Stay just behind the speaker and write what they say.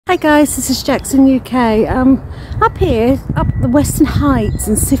Hi guys, this is Jackson UK. Up here, up the Western Heights,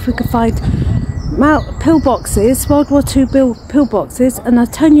 and see if we can find pillboxes, World War II pillboxes, and I'll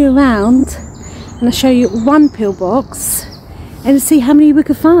turn you around and I'll show you one pillbox and see how many we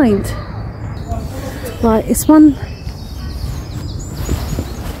can find. Right, it's one.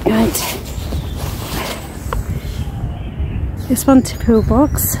 Right, it's one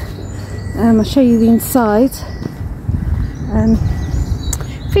pillbox. I'll show you the inside.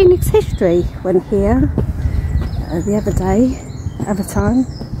 Phoenix History went here the other time,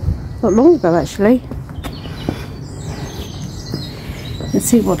 not long ago actually. Let's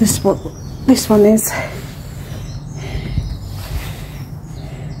see what this one is.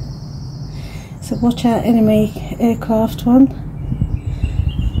 So watch out, enemy aircraft one.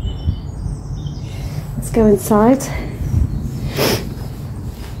 Let's go inside.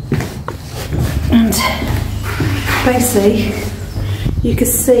 And basically you can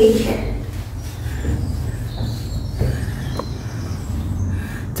see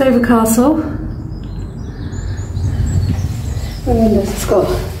Dover Castle. It's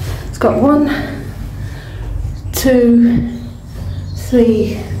got 1, 2,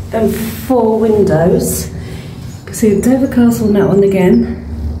 3 and 4 windows. You can see the Dover Castle on that one again,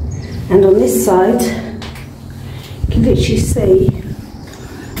 and on this side you can literally see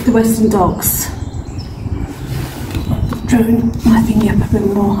the Western Docks. Drone my thing up a bit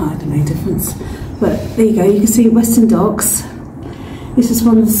more high to make a difference, but there you go, you can see Western Docks. This is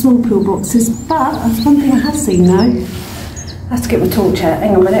one of the small pillboxes, but that's one thing I have seen though. I have to get my torch out.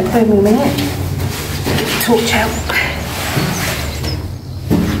 Hang on a minute, wait a minute. Get the torch out.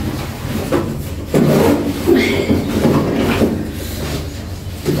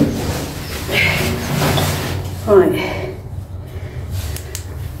 Right,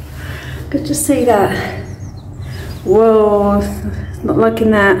 good to see that. Whoa, not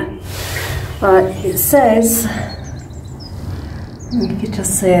liking that. Right, it says, you can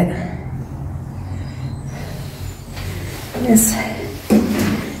just see it.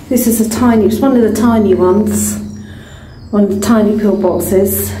 This is it's one of the tiny ones, one of the tiny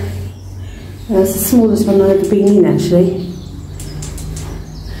pillboxes. It's the smallest one I've ever been in actually,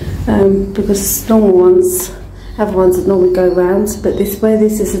 because normal ones, other ones that normally go round, but this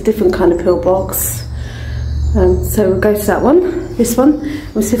is a different kind of pillbox. So we'll go to that one, this one,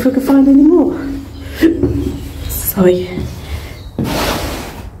 we'll see if we can find any more. Sorry.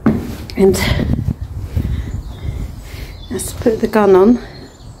 And let's put the gun on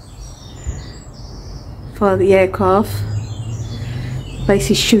for the aircraft,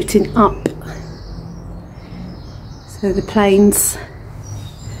 basically shooting up. So the planes.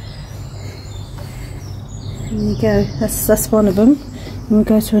 There you go, that's one of them. And we'll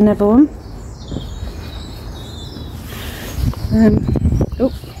go to another one.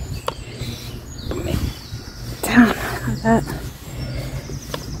 Oh, down like that.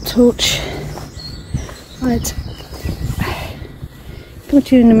 Torch. Right. Come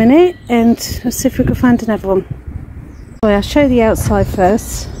to you in a minute, and let's see if we can find another one. Sorry, I'll show you the outside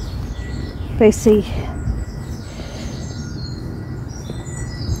first. Basically,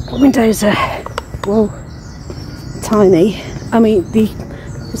 the windows are tiny. I mean,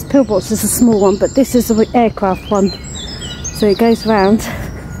 this pillbox is a small one, but this is the aircraft one. So it goes round,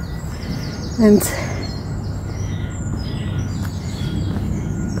 and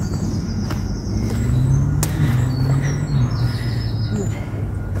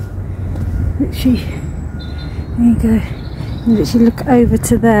literally, there you go, and literally look over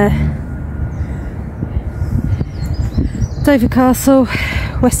to there. Dover Castle,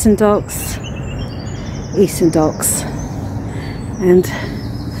 Western Docks, Eastern Docks, and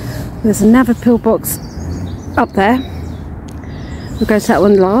there's another pillbox up there. We'll go to that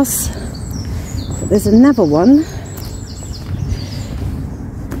one last, but there's another one.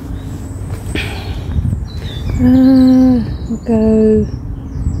 We'll go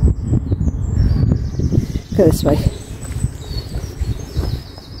this way.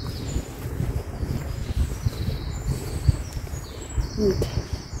 And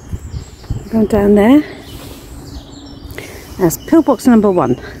going down there. That's pillbox number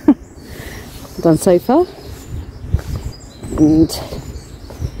 1. Done so far. And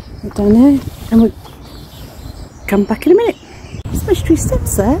we're down there, and we'll come back in a minute. There's mystery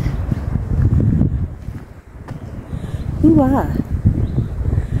steps there. Ooh, ah.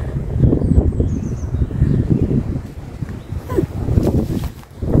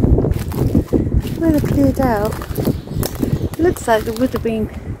 Where they're cleared out, it looks like there would have been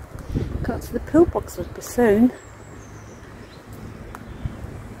got to the pillbox of Bassoon.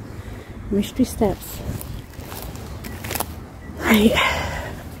 Mystery steps. Right.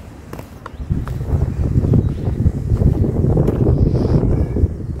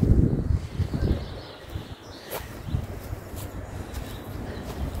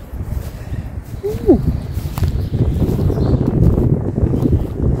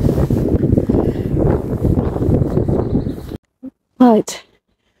 Right,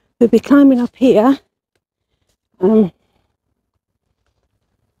 we'll be climbing up here.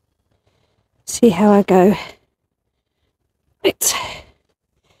 See how I go. Right.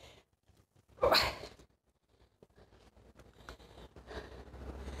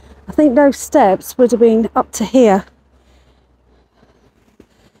 I think those steps would have been up to here.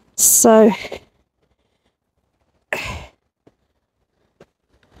 So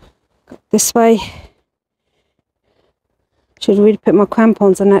this way. Should really put my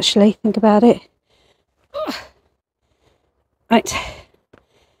crampons on, actually, think about it. Right.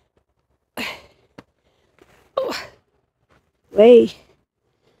 Way.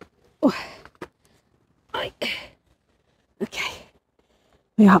 Right. Okay.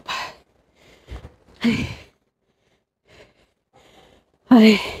 We're up.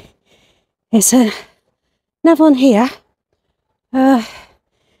 There's another one here. Go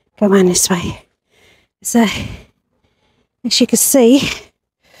around this way. So, as you can see,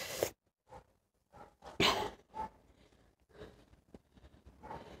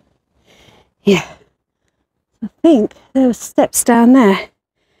 yeah, I think there were steps down there.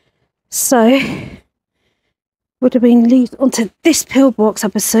 So, would have been lead onto this pillbox, I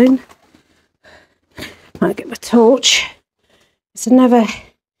presume. Might get my torch. It's another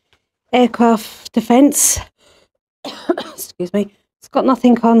aircraft defence. Excuse me. It's got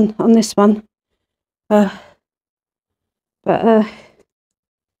nothing on this one.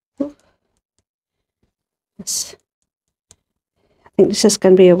 This, I think this is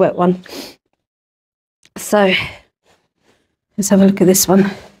going to be a wet one. So let's have a look at this one.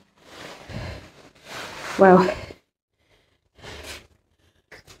 Well,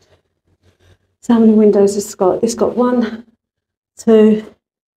 so how many windows it's got? It's got 1, 2,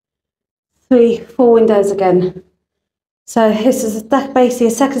 3, 4 windows again. So this is basically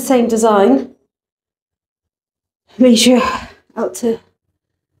a second same design. Leads you out to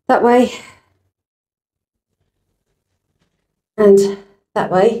that way and that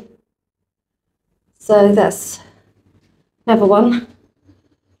way. So that's another one.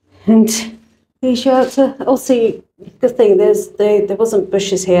 And leads you out to, also, good thing there wasn't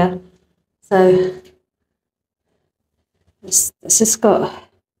bushes here. So this has got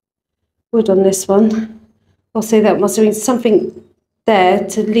wood on this one. Also, that must have been something there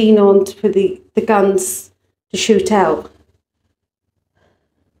to lean on for the guns to shoot out.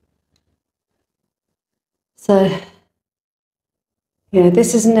 So, yeah,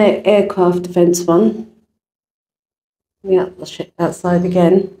 this is an aircraft defence one. Yeah, outside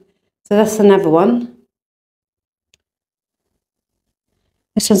again. So that's another one.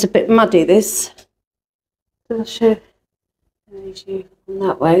 This one's a bit muddy, this. So I'll show you on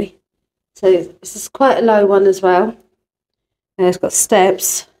that way. So this is quite a low one as well. And it's got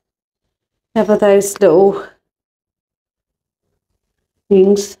steps. Have those little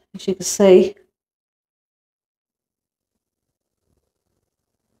things, as you can see.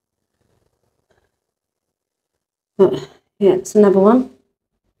 But, yeah, it's another one.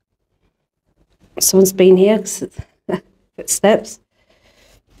 Someone's been here because footsteps.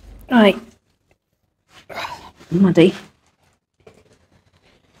 Right, muddy.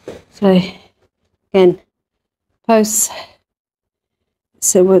 So again, posts.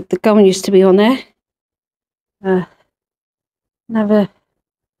 So the gun used to be on there. Another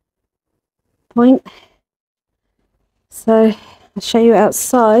point. So I'll show you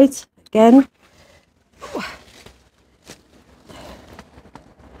outside again. Oh.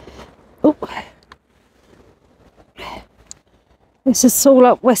 This is all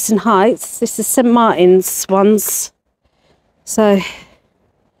up Western Heights. This is St Martin's ones. So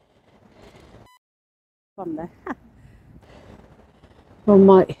from there. Or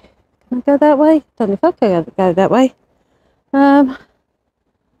might, can I go that way? Don't know if I can go that way. Nah,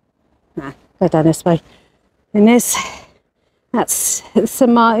 go down this way. And that's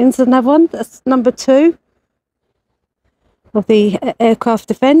St Martin's, another one. That's number 2 of the aircraft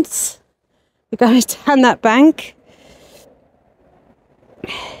defence. We're going down that bank.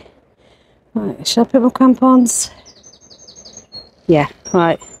 Right, shall I put my crampons? Yeah,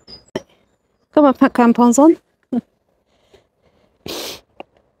 right. Come on, put crampons on.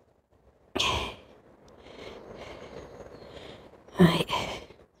 Right.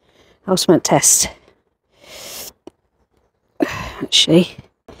 Ultimate test. Actually.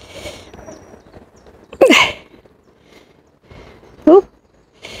 Oh.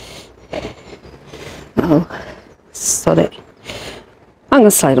 Oh, sod it. I'm going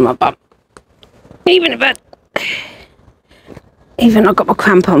to slide on my bum. Even I've got my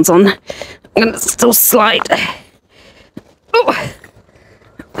crampons on, I'm going to still slide. Oh.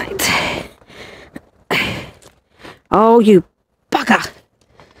 Right. Oh, you bugger.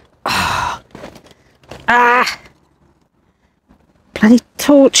 Oh. Ah. Bloody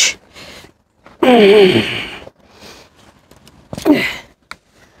torch.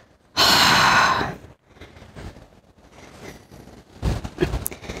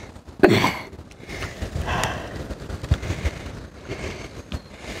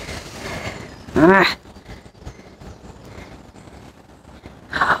 Ah.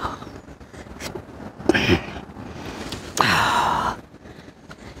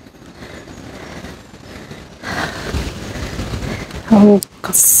 Oh,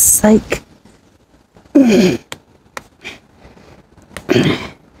 God's sake.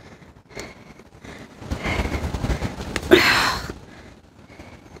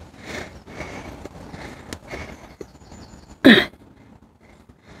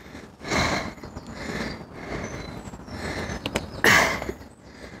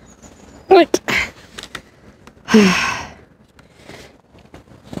 Right.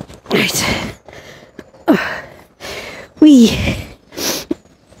 Right. Oh. Wee.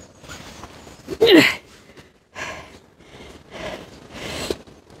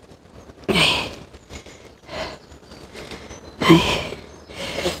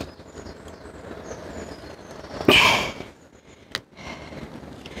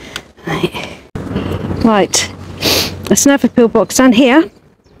 Right, there's another pillbox down here.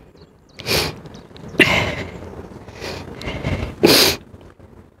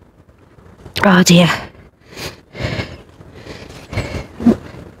 Oh dear.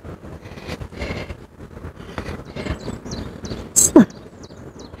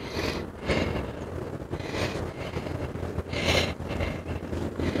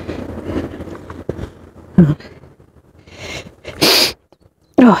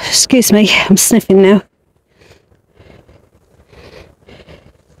 Oh, excuse me, I'm sniffing now.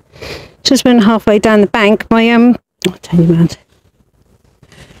 Just went halfway down the bank, my I'll turn you around.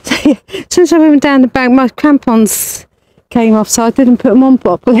 Since I went down the bank, my crampons came off, so I didn't put them on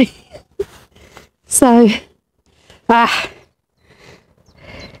properly. So, so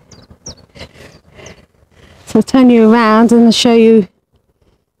I'll turn you around and I'll show you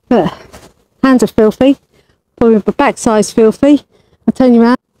that hands are filthy, probably my backside's filthy. I'll turn you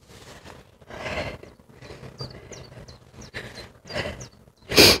around.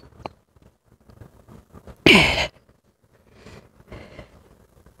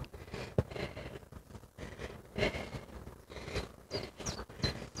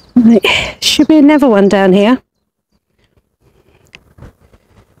 Right, should be another one down here.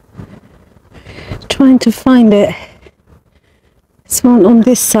 Trying to find it. There's one on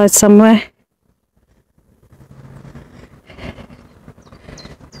this side somewhere.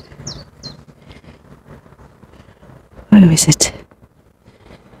 Where is it?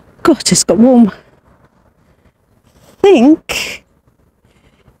 God, it's got warm. I think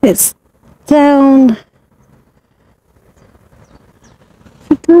it's down.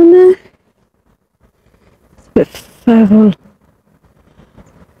 Down there. It's a bit further on.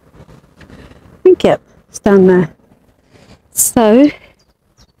 I think, yep, it's down there. So,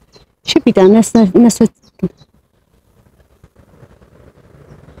 should be down there, unless I...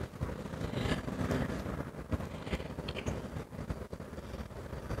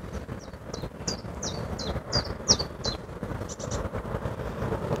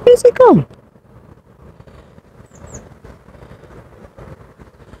 Where's it gone?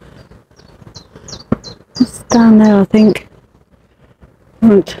 It's down there, I think.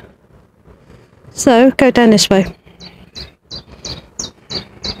 Right. So, go down this way.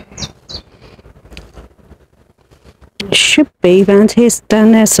 It should be round here,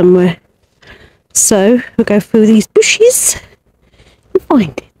 down there somewhere. So, we'll go through these bushes and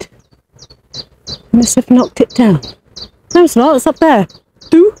find it. Unless I've knocked it down. No, it's not, it's up there.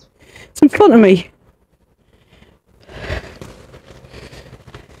 Do? It's in front of me.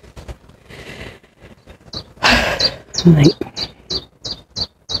 Right.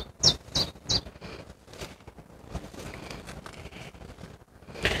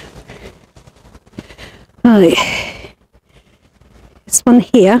 Right. This one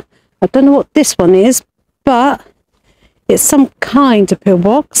here, I don't know what this one is, but it's some kind of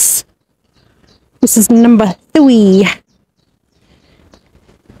pillbox. This is number 3.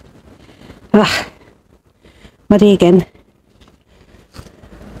 Muddy again.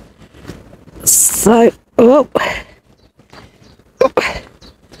 So, oh.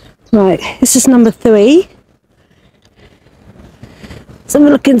 Right, this is number 3. Let's have a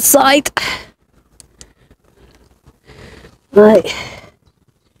look inside. Right.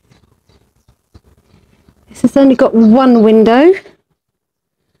 This has only got one window.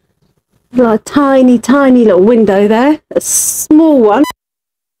 Like a tiny, tiny little window there, a small one.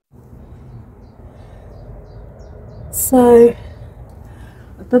 So,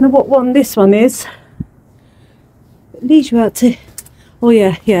 I don't know what one this one is. It leads you out to, oh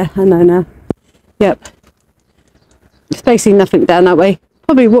yeah, I know now. Yep. It's basically nothing down that way.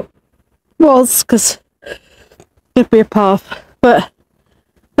 Probably what was, because there'd be a path, but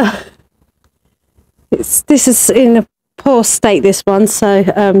this is in a poor state, this one,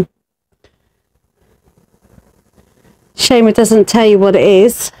 so shame it doesn't tell you what it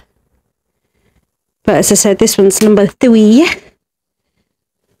is. But as I said, this one's number 3.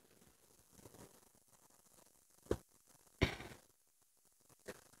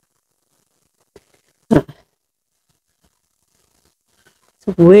 It's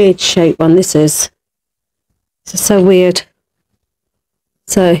a weird shape one, this is. This is so weird.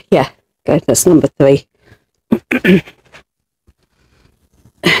 So yeah, go, that's number 3.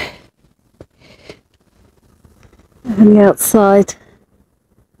 And the outside.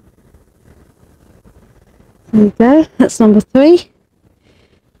 There you go, that's number 3.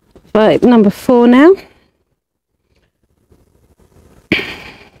 Right, number 4 now.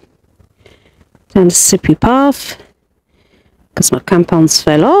 Down the slippery path, because my crampons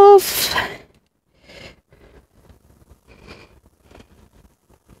fell off.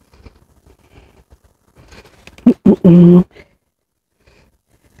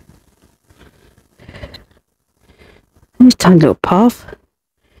 There's a tiny little path.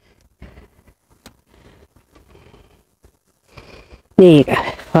 There you go.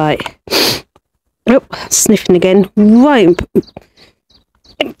 Right. Oh, sniffing again. Right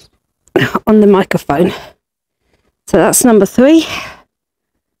on the microphone. So that's number 3.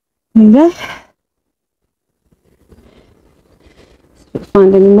 There you go. Can't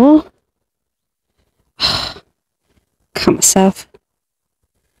find any more. Cut myself.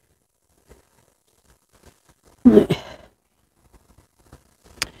 Right.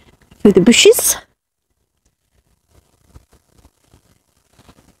 Through the bushes.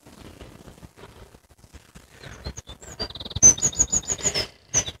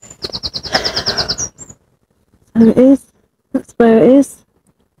 There it is. That's where it is.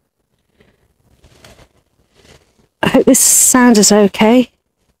 I hope this sound is okay.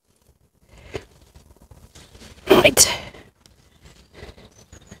 Right.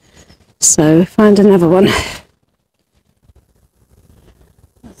 So find another one.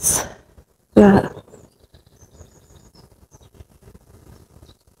 That's that.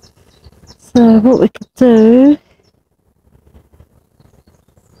 So what we could do,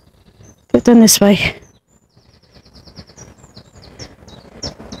 go down this way.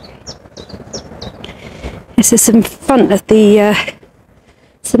 This is in front of the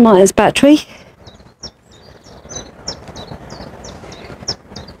St Martin's battery. See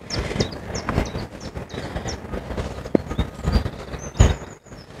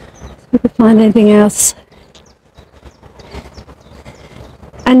if we can find anything else.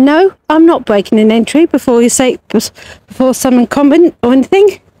 And no, I'm not breaking an entry before you say, before someone comment or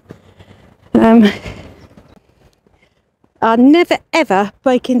anything. I never ever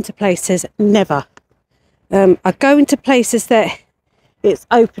break into places, never. I go into places that it's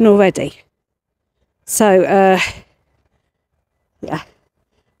open already. So, yeah.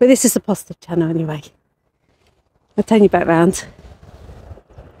 But this is a positive channel anyway. I'll turn you back round.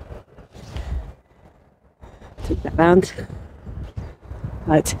 Take that round.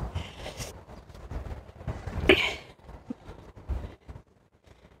 Right.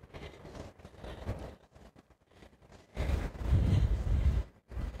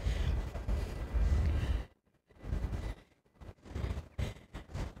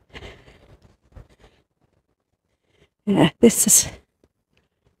 Yeah, this is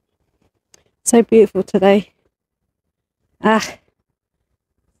so beautiful today. Hopefully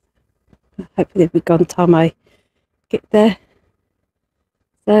it'll be gone time I get there.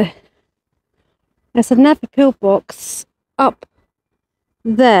 So there's another pillbox up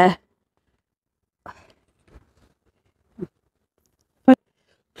there.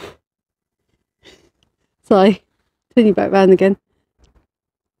 Sorry, turn you back round again.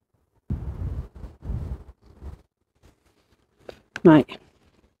 Right.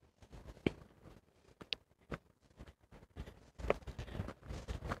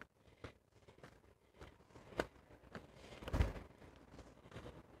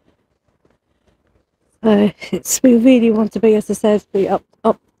 So we really want to be, as I said, be up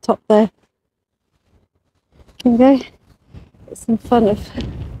top there. Can you go? It's in front of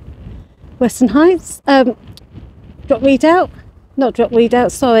Western Heights. Drop Redoubt. Not Drop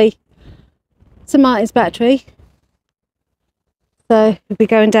Redoubt, sorry. St Martin's battery. So we'll be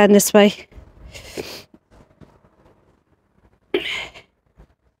going down this way.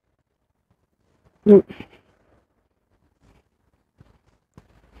 So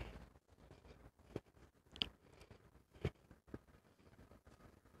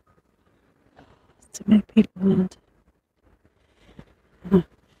many people around.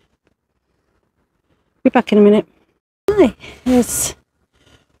 Be back in a minute. Hi, here's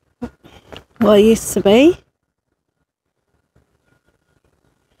what it used to be.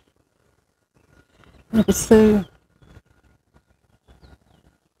 Number 2.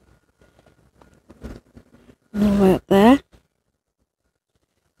 All the way up there.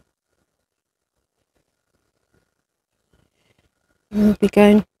 And we'll be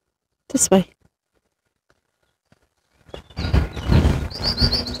going this way.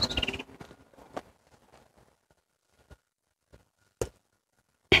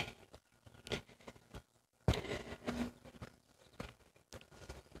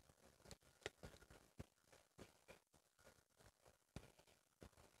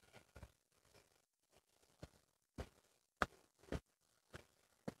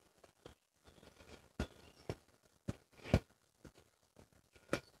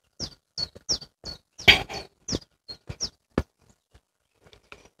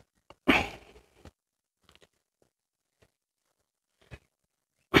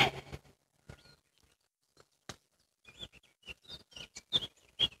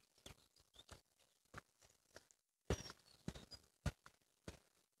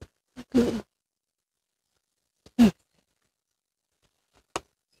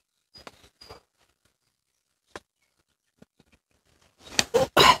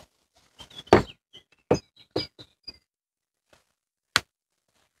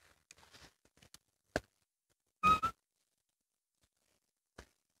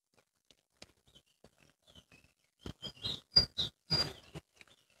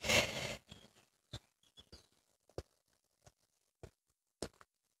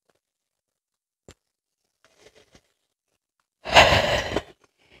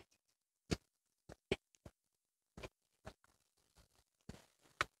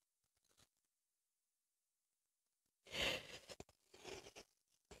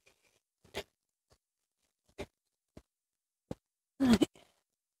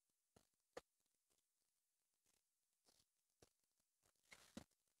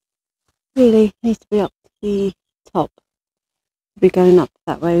 Really needs to be up the top. We'll be going up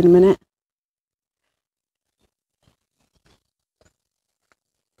that way in a minute.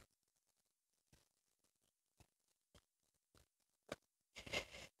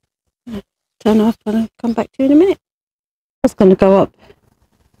 Turn off and I'll come back to you in a minute. I was going to go up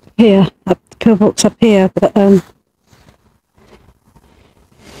here, up the pillbox up here, but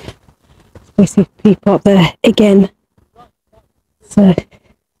we see people up there again. So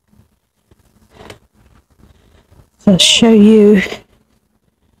I'll show you.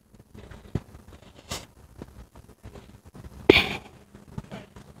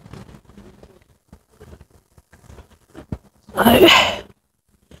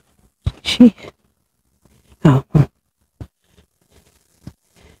 Oh,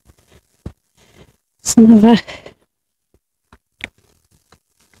 it's another.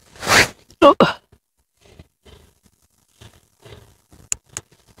 Oh.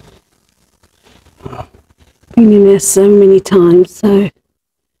 Been in there so many times, so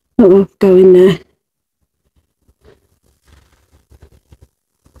I'll go in there.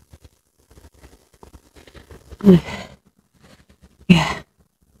 Yeah,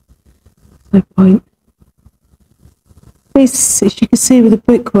 no point. This, as you can see with the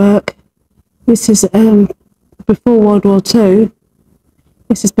brickwork, this is before World War II.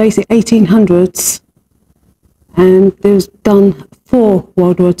 This is basic 1800s, and it was done for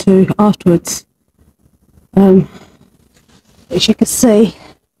World War II afterwards. As you can see,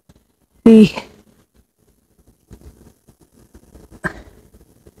 the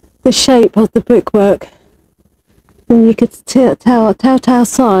shape of the brickwork, and you could tell a telltale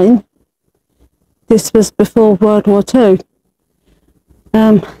sign this was before World War II.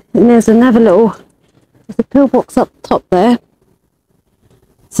 And there's a pillbox up top there.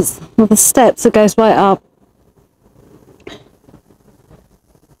 This is one of the steps that goes right up.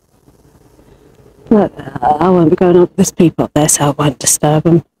 But I won't be going up. There's people up there, so I won't disturb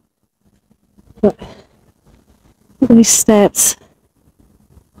them. But look at these steps.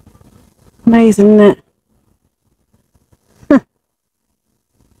 Amazing, isn't it?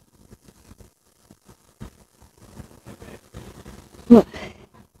 Look,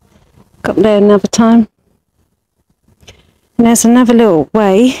 come there another time. And there's another little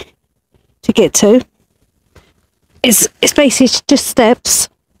way to get to. it's basically just steps.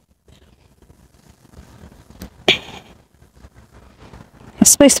 It's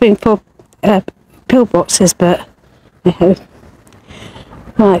supposed to be for pillboxes, but you know.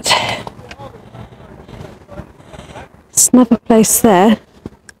 Right, there's another place there.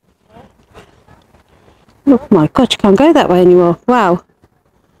 Oh my god, you can't go that way anymore. Wow.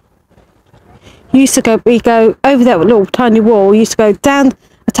 We used to go over that little tiny wall. We used to go down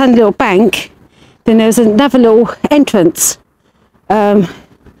a tiny little bank. Then there was another little entrance. But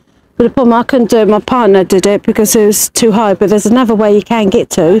the problem, I couldn't do it. My partner did it because it was too high. But there's another way you can get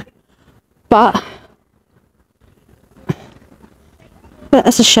to. But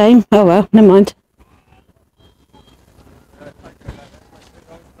that's a shame. Oh well, never mind.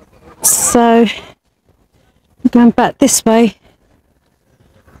 So going back this way.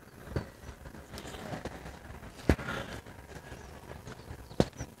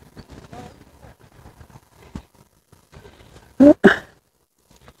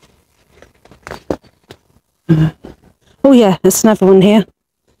 Oh yeah, there's another one here.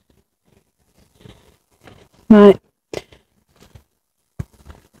 Right.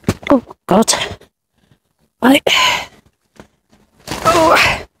 Oh god. Right.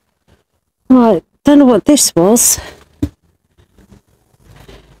 Oh. Right. Don't know what this was.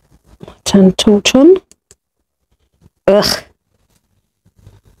 Turn the torch on. Ugh.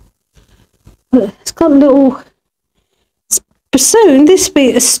 It's got a little. Soon this will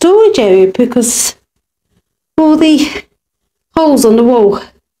be a storage area because all the holes on the wall.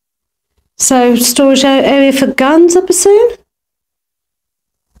 So storage area for guns, I presume.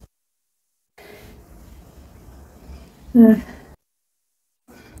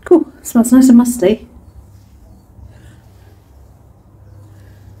 Cool. Smells nice and musty.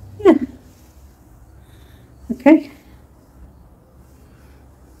 Yeah. Okay.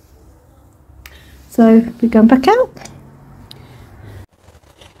 So we're going back out.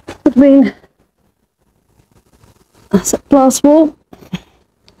 I mean, that's a glass wall.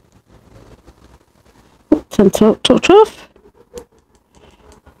 Turn the torch off.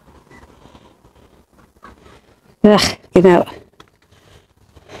 Ugh, get out.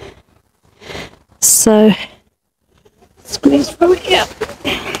 So, squeeze through it, yeah.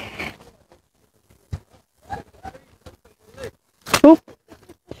 Oh.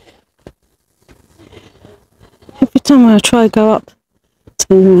 Every time I try to go up,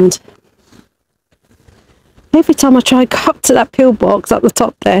 turn around. Every time I try to go up to that pillbox up the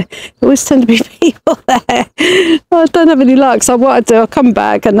top there, there always tend to be people there. I don't have any luck, so what I do, I'll come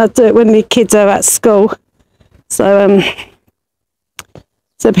back and I do it when the kids are at school. So,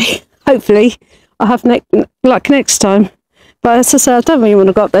 hopefully I'll have luck next time. But as I say, I don't really want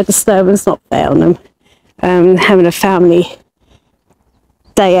to go up there to disturb them. It's not fair on them. Having a family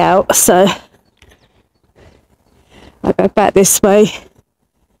day out, so I'll go back this way.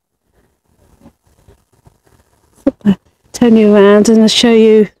 Turn you around and I'll show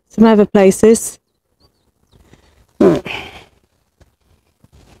you some other places. Right.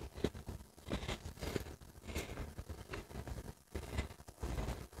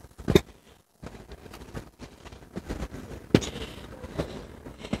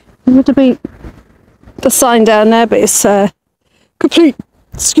 There would be the sign down there, but it's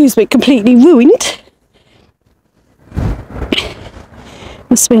completely ruined.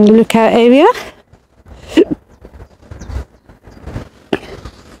 Must be in the lookout area.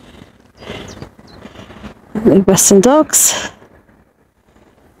 The Western Docks,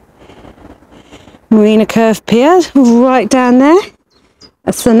 Marina Curve Pier, right down there.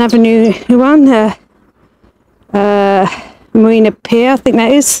 That's another new one. Marina Pier, I think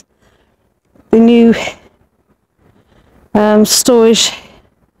that is the new storage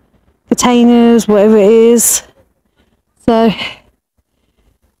containers, whatever it is. So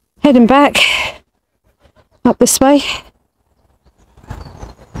heading back up this way.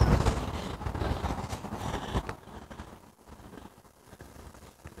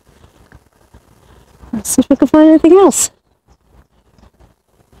 Let's see if we can find anything else.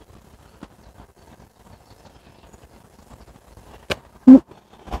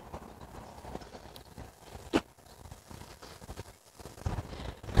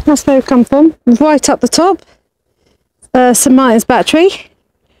 That's where we come from. Right up the top, St Martin's Battery.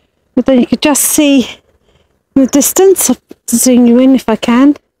 But then you could just see in the distance. I'll zoom you in if I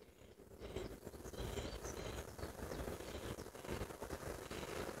can.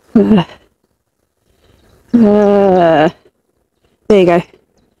 There you go.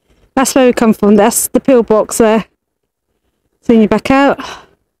 That's where we come from. That's the pillbox there. Zoom you back out.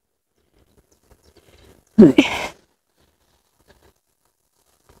 Right.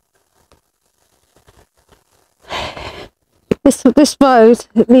 This road,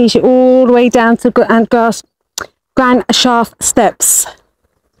 it leads you all the way down to Grand Shaft Steps.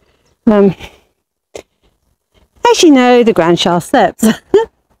 As you know, the Grand Shaft Steps.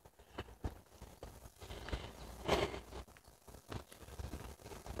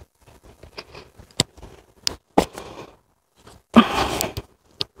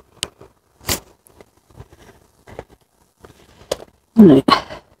 Right.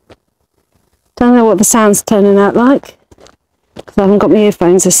 Don't know what the sound's turning out like, because I haven't got my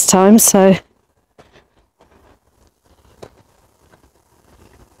earphones this time, so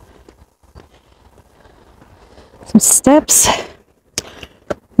some steps.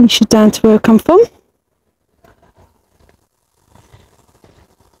 We should down to where I come from.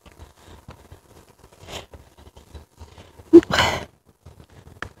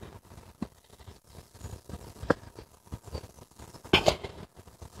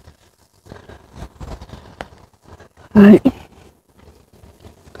 Right.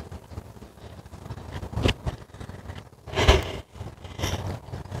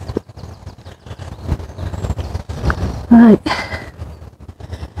 Right.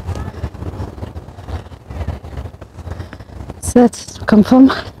 So that's where I come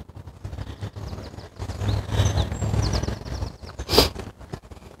from.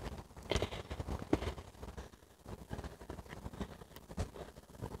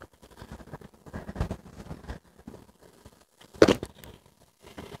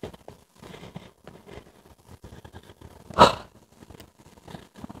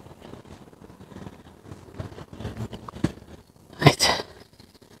 Right.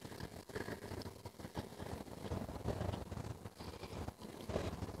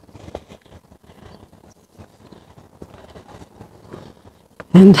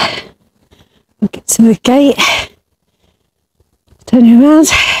 And we'll get to the gate, turn you around,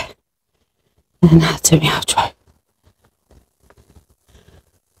 and I'll do my outro.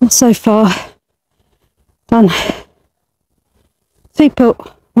 Well, so far, done 3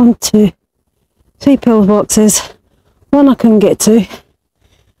 pillboxes, one I couldn't get to,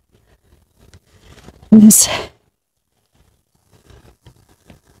 and this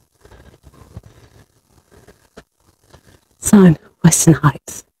sign, Western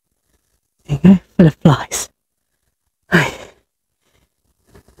Heights. There you go, full of flies. Right.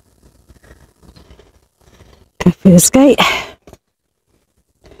 Go through this gate.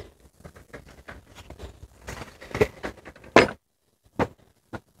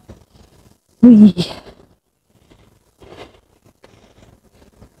 Whee.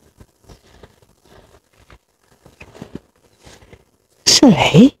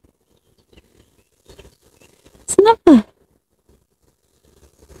 Actually, it's another.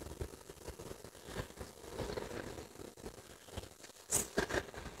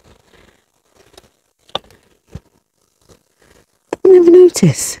 I never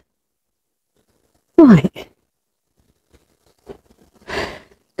noticed. Right.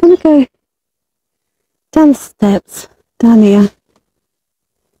 Gonna go down the steps, down here.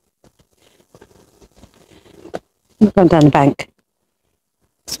 I'm going down the bank.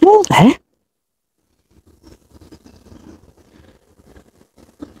 It's more there.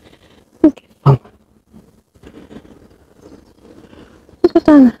 Okay, fun. Go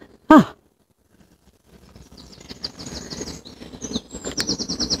down. Ah.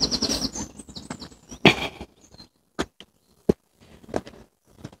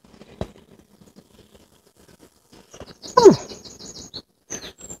 Oh.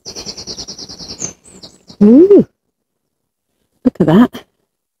 Ooh. Look at that.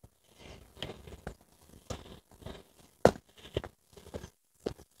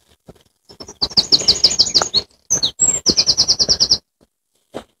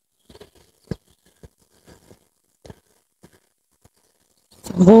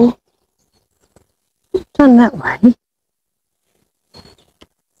 Wall. Turn that way.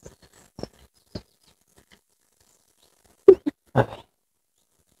 Okay.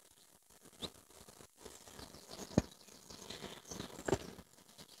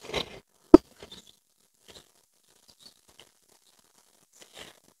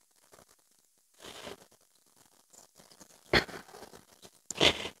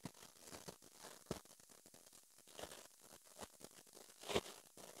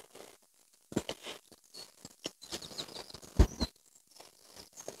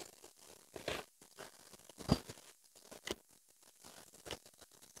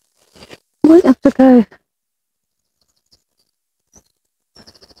 Might have to go.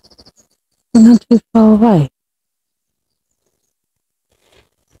 I'm not too far away.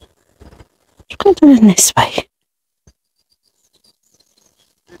 I'll go down this way.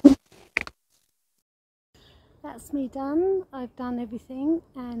 That's that's me done. I've done everything,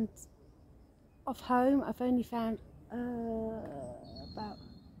 and off home I've only found about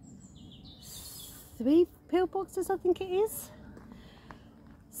 3 pillboxes, I think it is.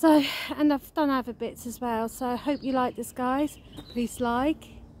 So, and I've done other bits as well. So I hope you like this, guys. Please like,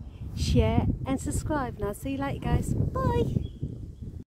 share and subscribe. And I'll see you later, guys. Bye.